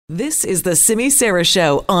This is the Simi Sara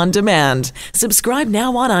Show on demand. Subscribe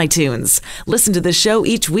now on iTunes. Listen to the show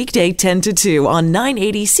each weekday 10 to 2 on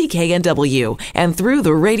 980 CKNW and through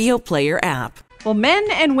the Radio Player app. Well, men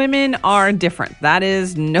and women are different. That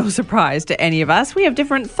is no surprise to any of us. We have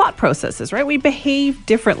different thought processes, right? We behave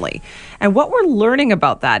differently. And what we're learning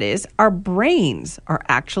about that is our brains are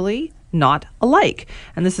actually not alike.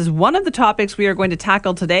 And this is one of the topics we are going to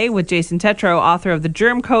tackle today with Jason Tetro, author of The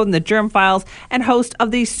Germ Code and The Germ Files, and host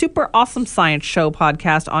of the Super Awesome Science Show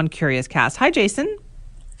podcast on Curious Cast. Hi, Jason.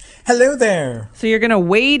 Hello there. So you're going to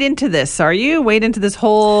wade into this, are you? Wade into this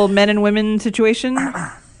whole men and women situation?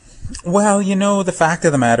 Well, you know, the fact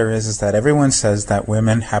of the matter is that everyone says that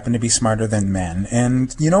women happen to be smarter than men.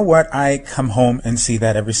 And you know what? I come home and see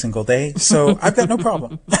that every single day. So I've got no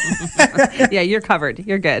problem. Yeah, you're covered.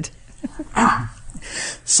 You're good.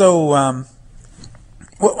 So,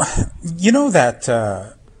 well, you know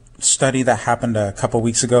that study that happened a couple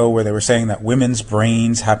weeks ago where they were saying that women's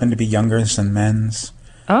brains happen to be younger than men's?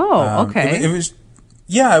 Oh, okay. It was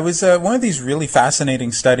one of these really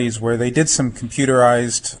fascinating studies where they did some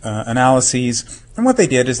computerized analyses. And what they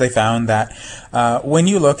did is they found that when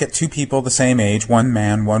you look at two people the same age, one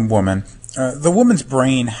man, one woman, the woman's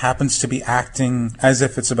brain happens to be acting as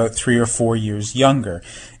if it's about 3 or 4 years younger.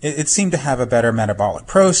 It seemed to have a better metabolic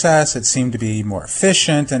process, it seemed to be more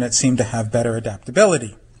efficient, and it seemed to have better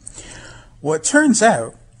adaptability. Well, it turns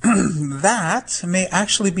out that may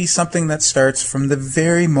actually be something that starts from the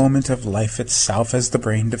very moment of life itself as the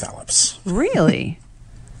brain develops. Really?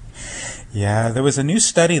 Yeah, there was a new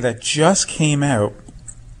study that just came out,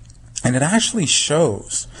 and it actually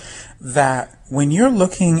shows that when you're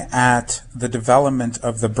looking at the development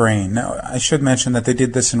of the brain, now I should mention that they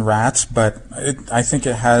did this in rats, but I think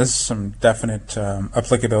it has some definite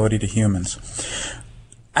applicability to humans.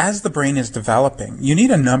 As the brain is developing, you need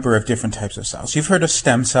a number of different types of cells. You've heard of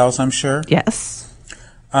stem cells, I'm sure? Yes.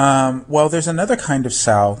 Well, there's another kind of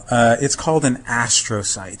cell. It's called an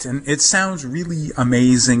astrocyte, and it sounds really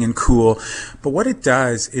amazing and cool, but what it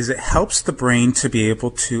does is it helps the brain to be able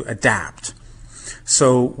to adapt.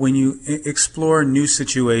 So when you explore new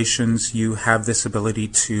situations, you have this ability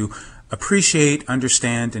to appreciate,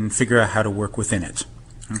 understand, and figure out how to work within it.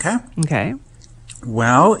 Okay? Okay.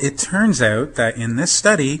 Well, it turns out that in this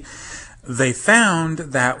study, they found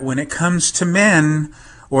that when it comes to men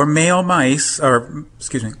or male mice,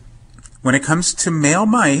 when it comes to male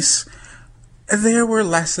mice, there were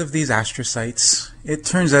less of these astrocytes. It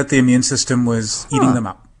turns out the immune system was eating them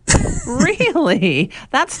up. Really?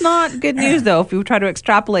 That's not good news, though, if you try to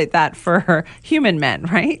extrapolate that for human men,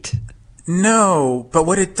 right? No, but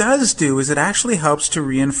what it does do is it actually helps to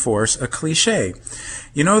reinforce a cliche.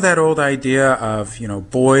 You know that old idea of,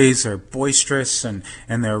 boys are boisterous and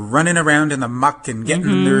they're running around in the muck and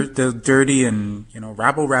getting dirty and,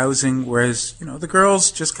 rabble-rousing, whereas, the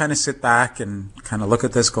girls just kind of sit back and kind of look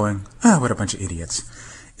at this going, what a bunch of idiots.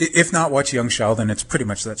 If not watch Young Sheldon, it's pretty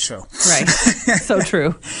much that show. Right. So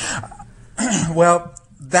true. Well,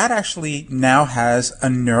 that actually now has a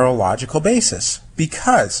neurological basis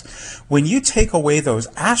because when you take away those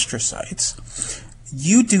astrocytes,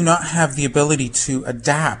 you do not have the ability to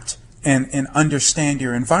adapt and understand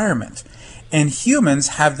your environment. And humans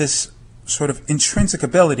have this sort of intrinsic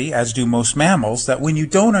ability, as do most mammals, that when you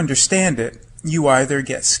don't understand it, you either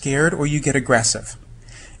get scared or you get aggressive.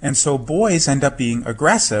 And so boys end up being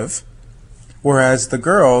aggressive, whereas the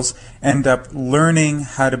girls end up learning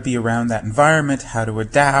how to be around that environment, how to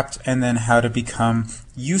adapt, and then how to become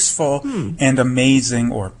useful and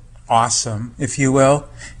amazing or awesome, if you will,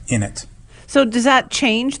 in it. So does that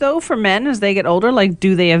change, though, for men as they get older? Like,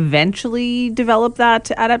 do they eventually develop that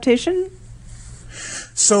adaptation?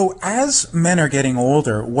 So as men are getting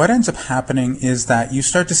older, what ends up happening is that you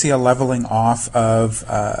start to see a leveling off of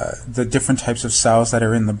the different types of cells that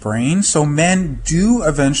are in the brain. So men do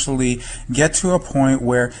eventually get to a point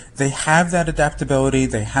where they have that adaptability,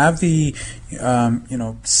 they have the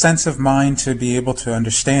sense of mind to be able to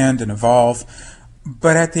understand and evolve.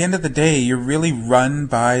 But at the end of the day, you're really run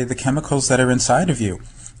by the chemicals that are inside of you.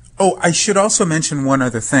 Oh, I should also mention one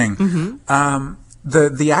other thing. Mm-hmm.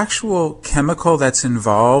 The actual chemical that's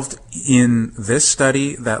involved in this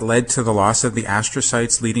study that led to the loss of the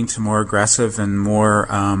astrocytes, leading to more aggressive and more,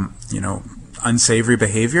 unsavory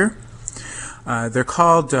behavior, they're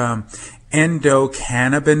called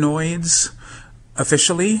endocannabinoids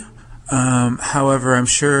officially. However, I'm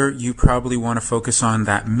sure you probably want to focus on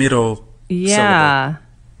that middle syllable.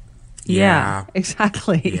 Yeah,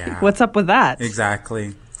 exactly. Yeah. What's up with that?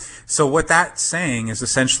 Exactly. So what that's saying is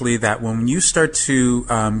essentially that when you start to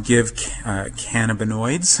give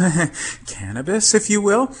cannabinoids, cannabis, if you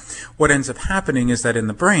will, what ends up happening is that in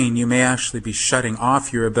the brain, you may actually be shutting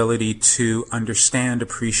off your ability to understand,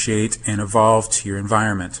 appreciate, and evolve to your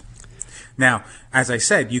environment. Now, as I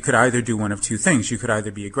said, you could either do one of two things. You could either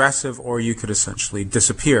be aggressive or you could essentially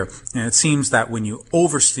disappear. And it seems that when you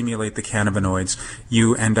overstimulate the cannabinoids,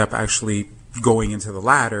 you end up actually going into the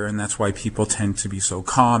latter, and that's why people tend to be so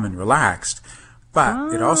calm and relaxed.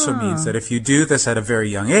 But it also means that if you do this at a very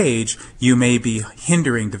young age, you may be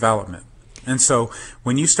hindering development. And so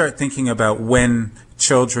when you start thinking about when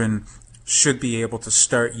children should be able to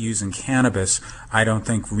start using cannabis, I don't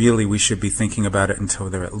think really we should be thinking about it until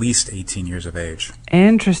they're at least 18 years of age.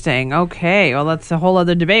 Interesting. Okay. Well, that's a whole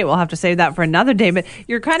other debate. We'll have to save that for another day. But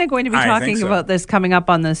you're kind of going to be talking about this coming up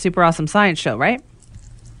on the Super Awesome Science Show, right?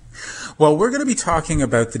 Well, we're going to be talking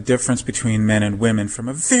about the difference between men and women from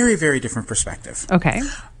a very, very different perspective. Okay.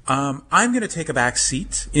 I'm going to take a back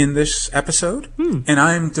seat in this episode, and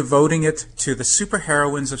I'm devoting it to the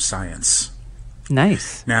superheroines of science.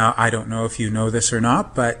 Nice. Now, I don't know if you know this or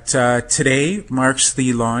not, but today marks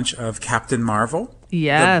the launch of Captain Marvel,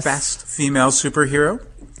 yes, the best female superhero.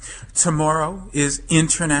 Tomorrow is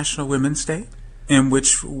International Women's Day, in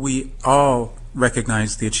which we all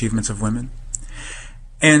recognize the achievements of women.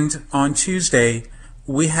 And on Tuesday,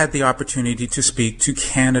 we had the opportunity to speak to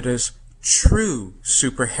Canada's true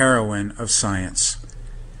superheroine of science.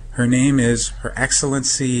 Her name is Her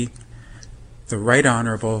Excellency, the Right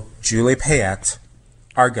Honourable Julie Payette,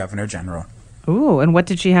 our Governor General. Ooh, and what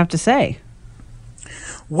did she have to say?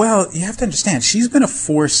 Well, you have to understand, she's been a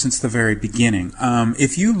force since the very beginning.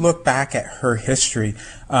 If you look back at her history,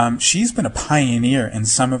 she's been a pioneer in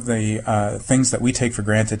some of the things that we take for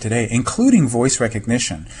granted today, including voice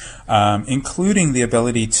recognition, including the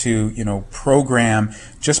ability to, program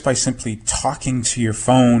just by simply talking to your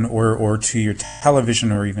phone or to your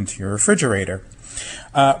television or even to your refrigerator.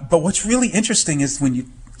 But what's really interesting is when you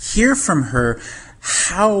hear from her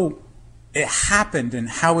how it happened and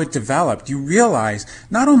how it developed, you realize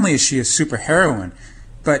not only is she a superheroine,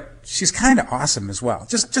 but she's kind of awesome as well.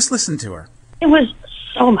 Just listen to her. It was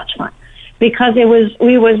so much fun because it was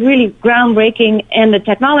really groundbreaking, and the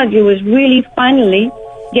technology was really finally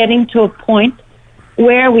getting to a point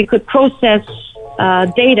where we could process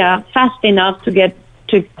data fast enough to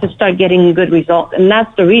start getting good results. And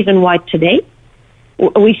that's the reason why today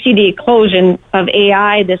we see the explosion of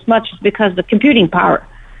AI this much, is because the computing power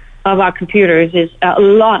of our computers is a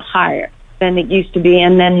lot higher than it used to be,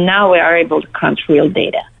 and then now we are able to crunch real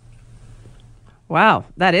data. Wow,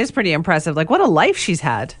 that is pretty impressive. Like, what a life she's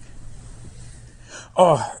had.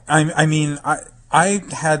 Oh, I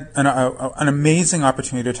had an amazing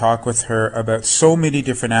opportunity to talk with her about so many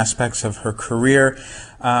different aspects of her career,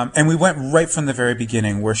 and we went right from the very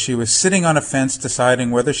beginning, where she was sitting on a fence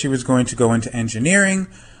deciding whether she was going to go into engineering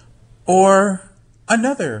or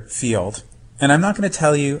another field. And I'm not going to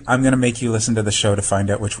tell you. I'm going to make you listen to the show to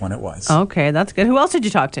find out which one it was. Okay, that's good. Who else did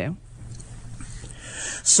you talk to?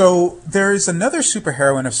 So there's another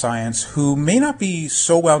superheroine of science who may not be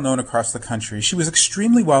so well known across the country. She was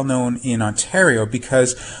extremely well known in Ontario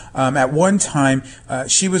because at one time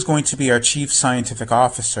she was going to be our chief scientific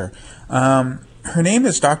officer. Her name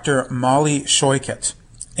is Dr. Molly Schoikert.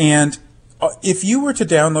 And if you were to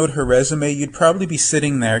download her resume, you'd probably be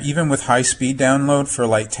sitting there, even with high-speed download, for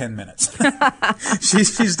like 10 minutes.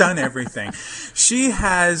 She's done everything.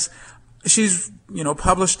 She's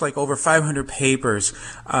published like over 500 papers.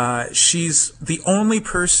 She's the only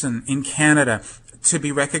person in Canada to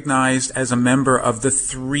be recognized as a member of the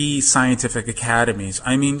 3 scientific academies.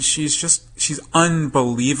 I mean, she's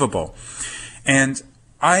unbelievable. And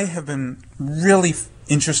I have been really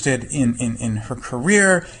interested in her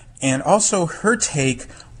career and also her take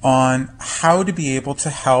on how to be able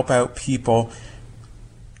to help out people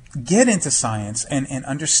get into science and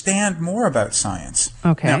understand more about science.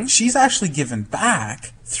 Okay. Now, she's actually given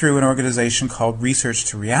back through an organization called Research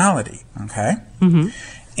to Reality, okay? Mm-hmm.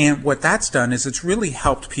 And what that's done is it's really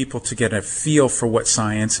helped people to get a feel for what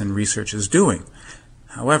science and research is doing.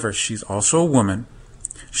 However, she's also a woman.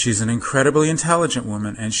 She's an incredibly intelligent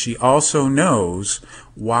woman, and she also knows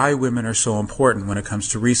why women are so important when it comes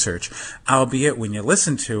to research. Albeit, when you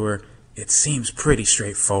listen to her, it seems pretty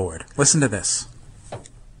straightforward. Listen to this.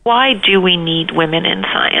 Why do we need women in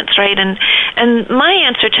science, right? And my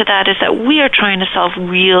answer to that is that we are trying to solve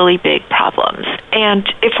really big problems. And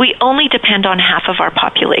if we only depend on half of our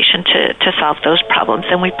population to solve those problems,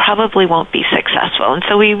 then we probably won't be successful. And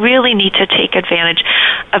so we really need to take advantage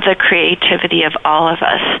of the creativity of all of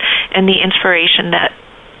us and the inspiration that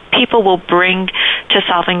people will bring to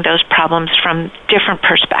solving those problems from different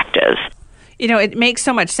perspectives. You know, it makes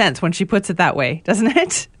so much sense when she puts it that way, doesn't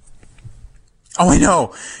it? Oh, I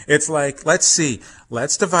know. It's like, let's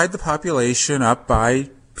divide the population up by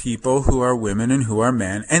people who are women and who are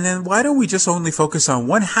men, and then why don't we just only focus on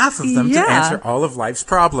one half of them to answer all of life's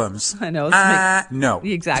problems? I know. No.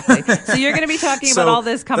 Exactly. So you're going to be talking about all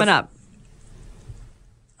this coming up.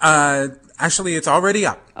 Actually, it's already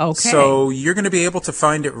up. Okay. So you're going to be able to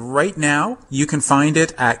find it right now. You can find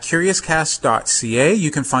it at curiouscast.ca. You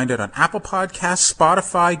can find it on Apple Podcasts,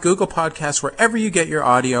 Spotify, Google Podcasts, wherever you get your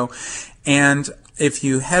audio. And if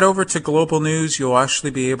you head over to Global News, you'll actually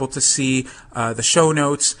be able to see the show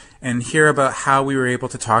notes and hear about how we were able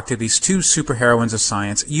to talk to these two superheroines of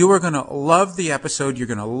science. You are going to love the episode. You're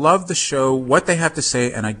going to love the show, what they have to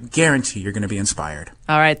say, and I guarantee you're going to be inspired.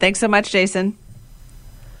 All right. Thanks so much, Jason.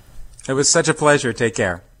 It was such a pleasure. Take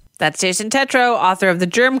care. That's Jason Tetro, author of The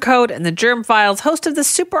Germ Code and The Germ Files, host of the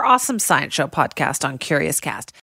Super Awesome Science Show podcast on Curious Cast.